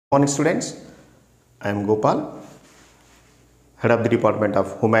Morning students, I am Gopal, head of the Department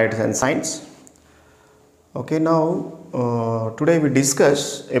of Humanities and Science. Okay, now today we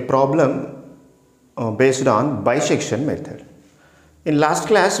discuss a problem based on bisection method. In last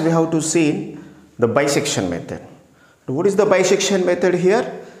class we have to see the bisection method. What is the bisection method here?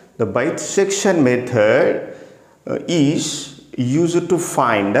 The bisection method is used to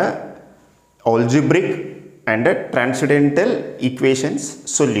find algebraic and transcendental equations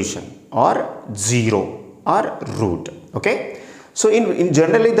solution or zero or root. Okay, so in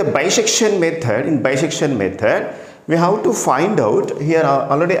generally the bisection method we have to find out here.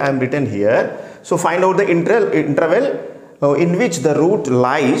 Already I am written here. So find out the interval in which the root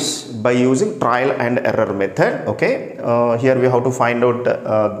lies by using trial and error method. Okay, here we have to find out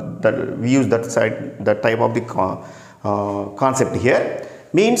that we use that type of the concept here.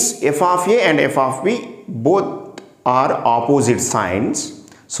 Means f of a and f of b both are opposite signs,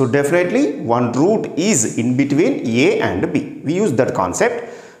 so definitely one root is in between a and b. We use that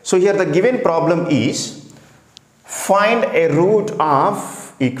concept. So here the given problem is find a root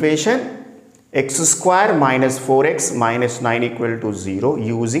of equation x square minus 4x minus 9 equal to 0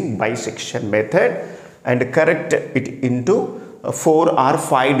 using bisection method and correct it into 4 or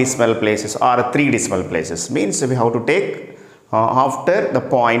 5 decimal places or 3 decimal places. Means we have to take after the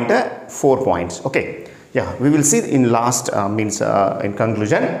point 4 points. Okay, yeah, we will see in last in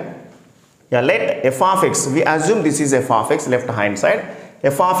conclusion. Yeah, let f of x, we assume this is f of x, left hand side,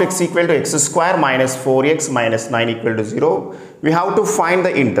 f of x equal to x square minus 4x minus 9 equal to 0. We have to find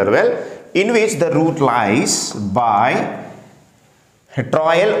the interval in which the root lies by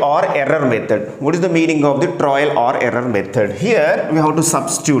trial or error method. What is the meaning of the trial or error method? Here we have to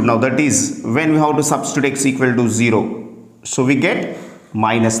substitute. Now that is when we have to substitute x equal to 0. So we get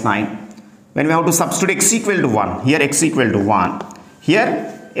minus 9. When we have to substitute x equal to 1, here x equal to 1,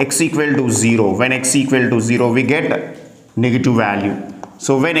 here x equal to 0. When x equal to 0, we get negative value.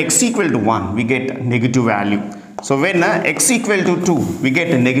 So when x equal to 1, we get negative value. So when x equal to 2, we get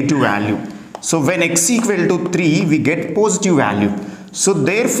a negative value. So when x equal to 3, we get positive value. So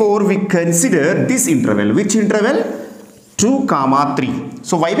therefore, we consider this interval. Which interval? 2, 3.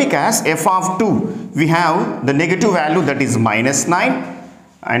 So why? Because f of 2 we have the negative value, that is minus 9,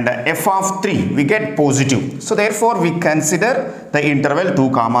 and f of 3 we get positive. So therefore we consider the interval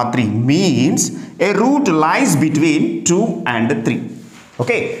 2, 3 means a root lies between 2 and 3.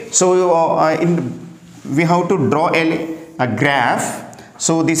 Okay, so we have to draw a graph.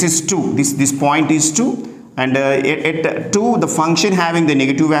 So this is 2, this point is 2, and at 2 the function having the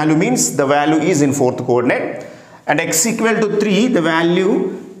negative value means the value is in fourth coordinate, and x equal to 3 the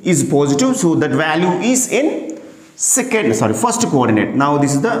value is positive, so that value is in first coordinate. Now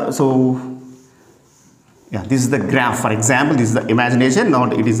this is the this is the graph. For example, this is the imagination,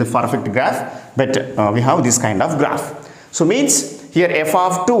 not it is a perfect graph, but we have this kind of graph. So means here f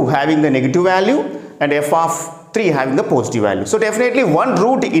of 2 having the negative value and f of 3 having the positive value. So definitely one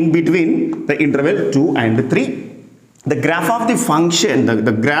root in between the interval 2 and 3. The graph of the function,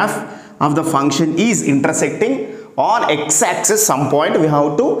 the graph of the function is intersecting on x-axis some point. We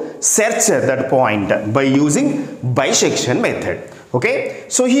have to search that point by using bisection method. Okay,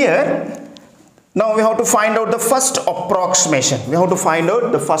 so here now we have to find out the first approximation. We have to find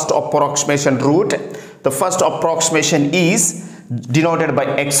out the first approximation root. The first approximation is denoted by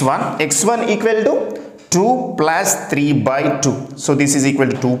x1. x1 equal to 2 plus 3 by 2. So this is equal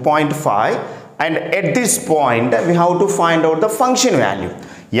to 2.5, and at this point we have to find out the function value.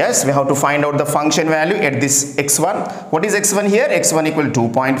 Yes, we have to find out the function value at this x1. What is x1 here? x1 equal to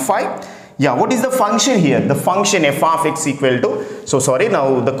 2.5. Yeah, what is the function here? The function f of x equal to,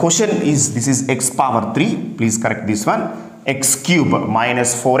 now the question is, this is x power 3. Please correct this one. X cube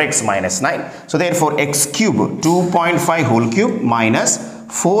minus 4x minus 9. So therefore x cube 2.5 whole cube minus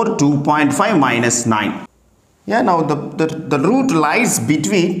 4 2.5 minus 9. Yeah, now the root lies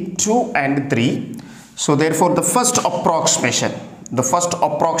between 2 and 3. So therefore the first approximation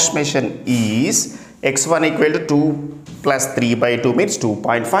is x1 equal to 2 plus 3 by 2 means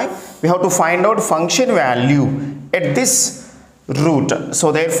 2.5. We have to find out function value at this root.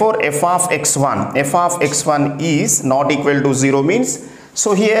 So therefore f of x1 is not equal to 0 means,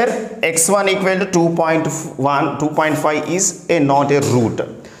 so here x1 equal to 2.5 is not a root.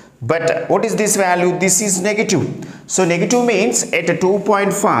 But what is this value? This is negative. So negative means at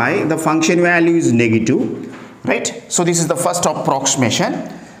 2.5 the function value is negative. Right, so this is the first approximation.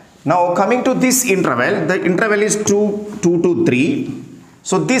 Now coming to this interval, the interval is 2 to 3.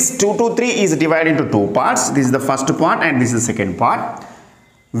 So this 2 to 3 is divided into two parts. This is the first part and this is the second part.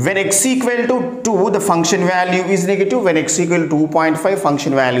 When x equal to 2, the function value is negative. When x equal to 2.5,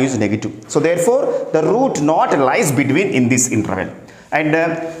 function value is negative. So therefore, the root not lies between in this interval. And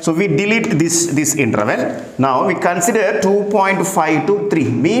so we delete this interval. Now we consider 2.5 to 3,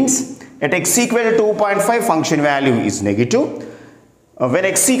 means at x equal to 2.5, function value is negative. When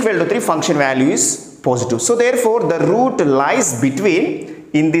x equal to 3, function value is positive. So therefore, the root lies between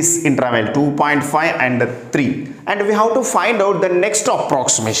in this interval 2.5 and 3, and we have to find out the next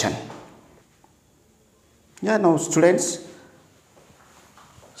approximation. Yeah, now students,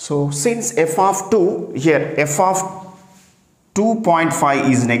 so since f of 2 here, f of 2.5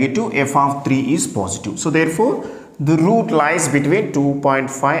 is negative, f of 3 is positive. So therefore, the root lies between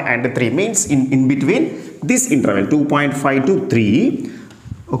 2.5 and 3, means in between this interval 2.5 to 3.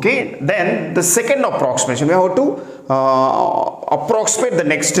 Okay, then the second approximation, we have to approximate the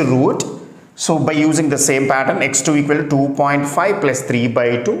next root. So by using the same pattern, x2 equal to 2.5 plus 3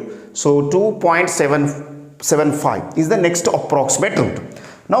 by 2. So 2.775 is the next approximate root.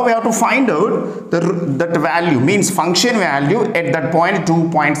 Now we have to find out that value, means function value at that point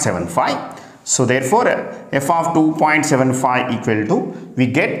 2.75. So therefore, f of 2.75 equal to, we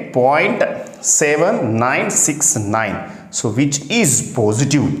get 0.7969. So which is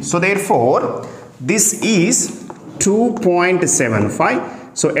positive. So therefore, this is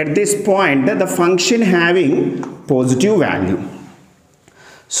 2.75. So at this point, the function having positive value.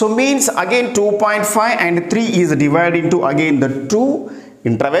 So means again 2.5 and 3 is divided into again the two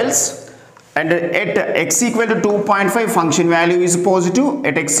intervals. And at x equal to 2.5, function value is positive.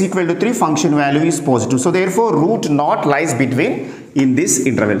 At x equal to 3, function value is positive. So therefore, root not lies between in this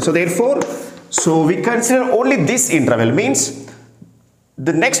interval. So therefore, so we consider only this interval, means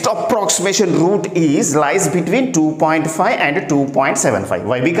the next approximation root is lies between 2.5 and 2.75.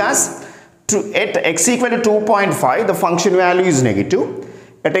 Why? Because at x equal to 2.5, the function value is negative.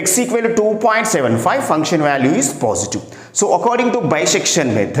 At x equal to 2.75, function value is positive. So according to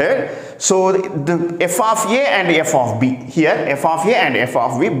bisection method, so the f of a and f of b, here f of a and f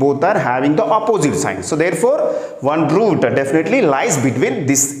of b both are having the opposite sign. So therefore, one root definitely lies between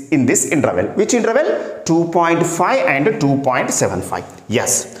this in this interval. Which interval? 2.5 and 2.75.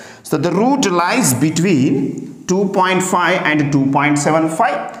 Yes. So the root lies between 2.5 and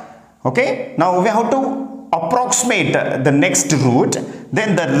 2.75. Okay. Now we have to approximate the next root.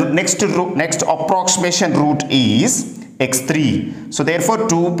 Then the next approximation root is x3. So therefore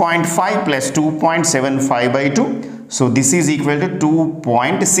 2.5 plus 2.75 by 2. So this is equal to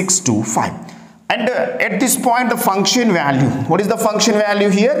 2.625. And at this point, the function value, what is the function value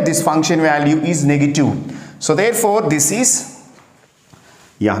here? This function value is negative. So therefore this is,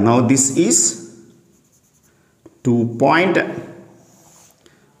 yeah, now this is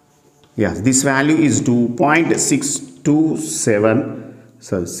this value is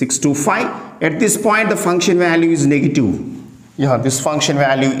 625. At this point, the function value is negative. Yeah, this function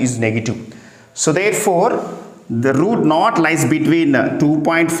value is negative. So therefore, the root not lies between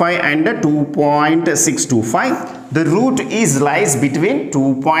 2.5 and 2.625. The root lies between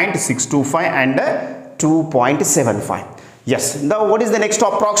 2.625 and 2.75. Yes. Now, what is the next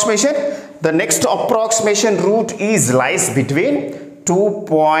approximation? The next approximation root lies between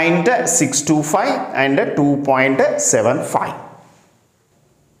 2.625 and 2.75.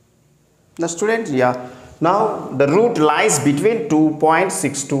 The student, yeah. Now the root lies between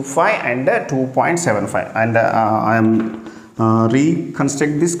 2.625 and 2.75, and I am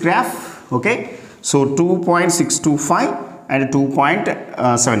reconstruct this graph. Okay, so 2.625 and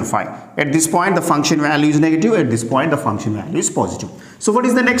 2.75. At this point, the function value is negative. At this point, the function value is positive. So what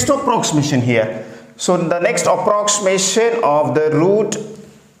is the next approximation here? So the next approximation of the root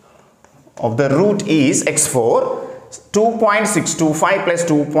is x4. 2.625 plus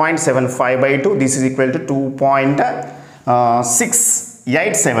 2.75 by 2, this is equal to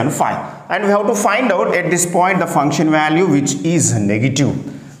 2.6875, and we have to find out at this point the function value which is negative.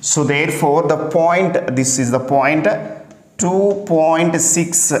 So therefore the point, this is the point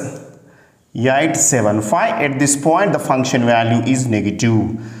 2.6875. At this point the function value is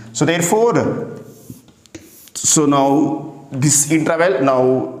negative. So therefore, so now this interval,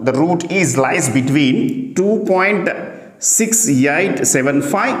 now the root lies between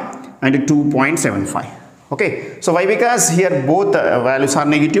 2.6875 and 2.75. Okay, so why? Because here both values are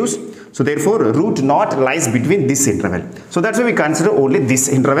negatives. So therefore, root not lies between this interval. So that's why we consider only this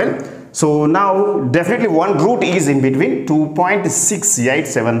interval. So now definitely one root is in between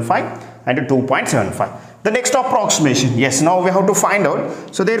 2.6875 and 2.75. The next approximation, yes, now we have to find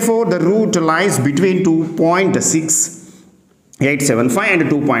out. So therefore, the root lies between 2.6875 and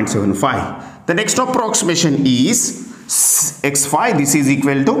 2.75. The next approximation is, x5, this is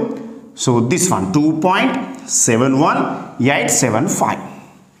equal to, so this one 2.71875.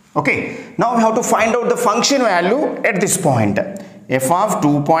 Okay, now we have to find out the function value at this point. F of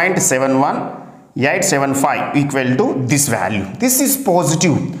 2.71875 equal to this value. This is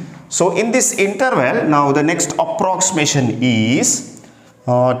positive. So in this interval, now the next approximation is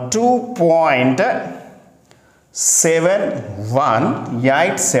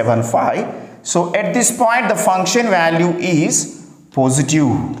 2.71875. So at this point the function value is positive.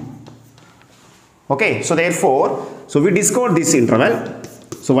 Okay, so therefore, so we discovered this interval.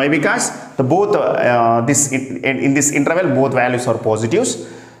 So why? Because the both in this interval both values are positives.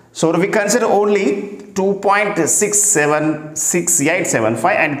 So we consider only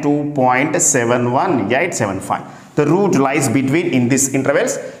 2.66875 and 2.71875. The root lies between in these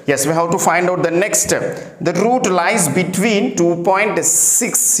intervals. Yes, we have to find out the next step. The root lies between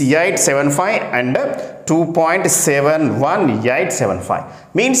 2.68875 and 2.71875.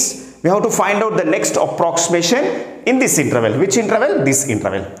 Means we have to find out the next approximation in this interval. Which interval? This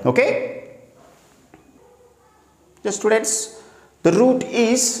interval. Okay. Just students, the root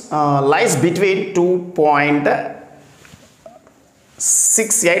is lies between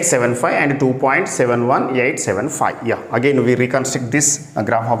 2.6875 and 2.71875. Yeah, again we reconstruct this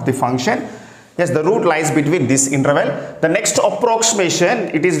graph of the function. Yes, the root lies between this interval. The next approximation,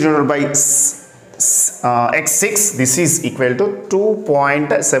 it is denoted by x6. This is equal to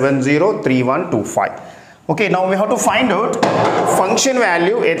 2.703125. Okay, now we have to find out function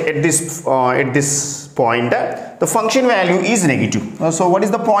value at this point. The function value is negative. So what is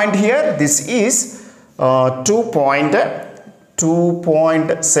the point here? This is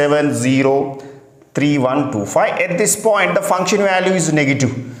 2.703125. At this point the function value is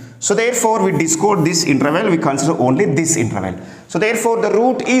negative. So therefore we discard this interval, we consider only this interval. So therefore the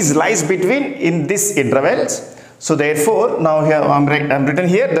root is lies between in this intervals. So therefore now here I'm written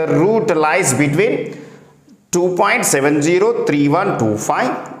here, the root lies between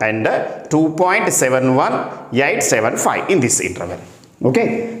 2.703125 and 2.71875 in this interval.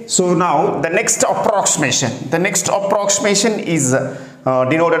 Okay, so now the next approximation is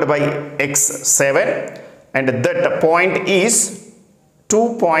denoted by x7, and that point is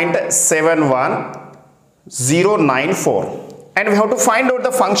 2.71094, and we have to find out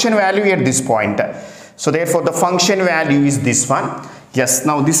the function value at this point. So therefore the function value is this one. Yes,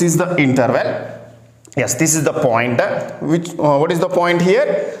 now this is the interval. Yes, this is the point. Which what is the point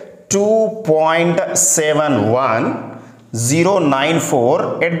here?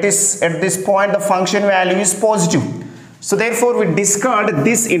 2.71094. At this point the function value is positive. So therefore we discard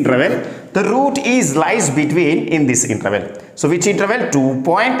this interval. The root is lies between in this interval. So which interval?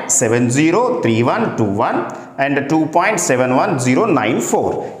 2.703121 and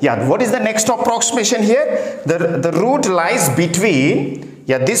 2.71094. Yeah, what is the next approximation here? The root lies between,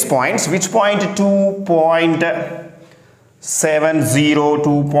 yeah, these points. Which point? 2.70,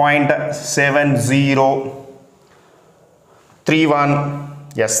 2.7031,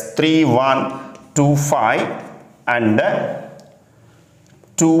 yes, 3125 and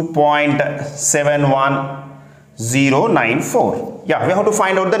 2.71094. Yeah, we have to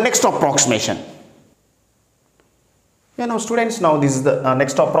find out the next approximation. Yeah, now students, now this is the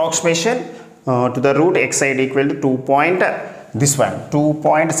next approximation to the root x side equal to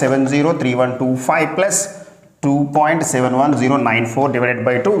 2.703125 plus 2.71094 divided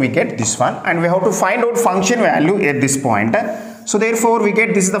by 2, we get this one, and we have to find out function value at this point. So therefore we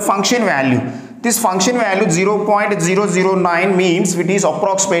get this is the function value. This function value 0.009 means it is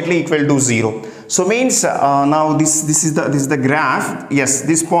approximately equal to 0. So means now this is the graph. Yes,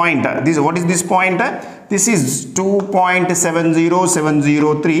 this point, what is this point? This is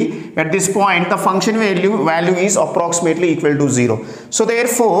 2.70703. At this point the function value is approximately equal to 0. So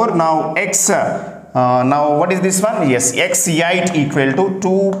therefore now x now what is this one? Yes, x8 equal to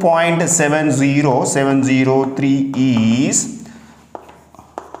 2.70703 is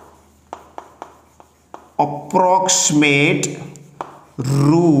approximate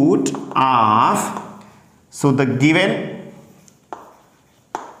root of, so the given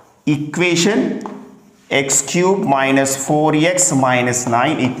equation x cube minus 4x minus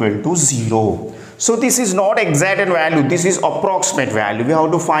 9 equal to 0. So this is not exact value, this is approximate value. We have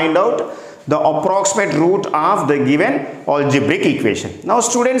to find out the approximate root of the given algebraic equation. Now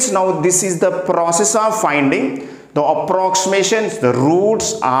students, now this is the process of finding the approximations, the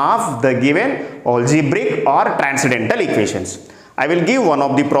roots of the given algebraic or transcendental equations. I will give one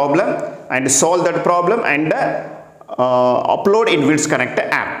of the problem and solve that problem and upload in Witsconnect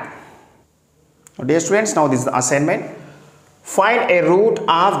app. Dear students, now this is the assignment. Find a root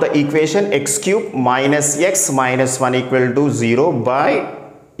of the equation x cube minus x minus 1 equal to 0 by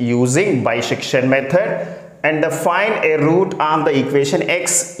using bisection method, and find a root of the equation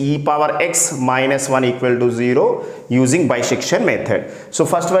x e power x minus 1 equal to 0 using bisection method. So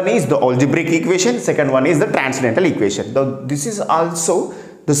first one is the algebraic equation, second one is the transcendental equation. Now this is also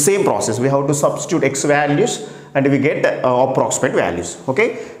the same process. We have to substitute x values and we get approximate values.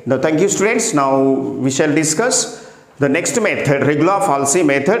 Okay. Now thank you students. Now we shall discuss the next method, regular falsi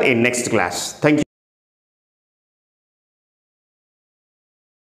method, in next class. Thank you.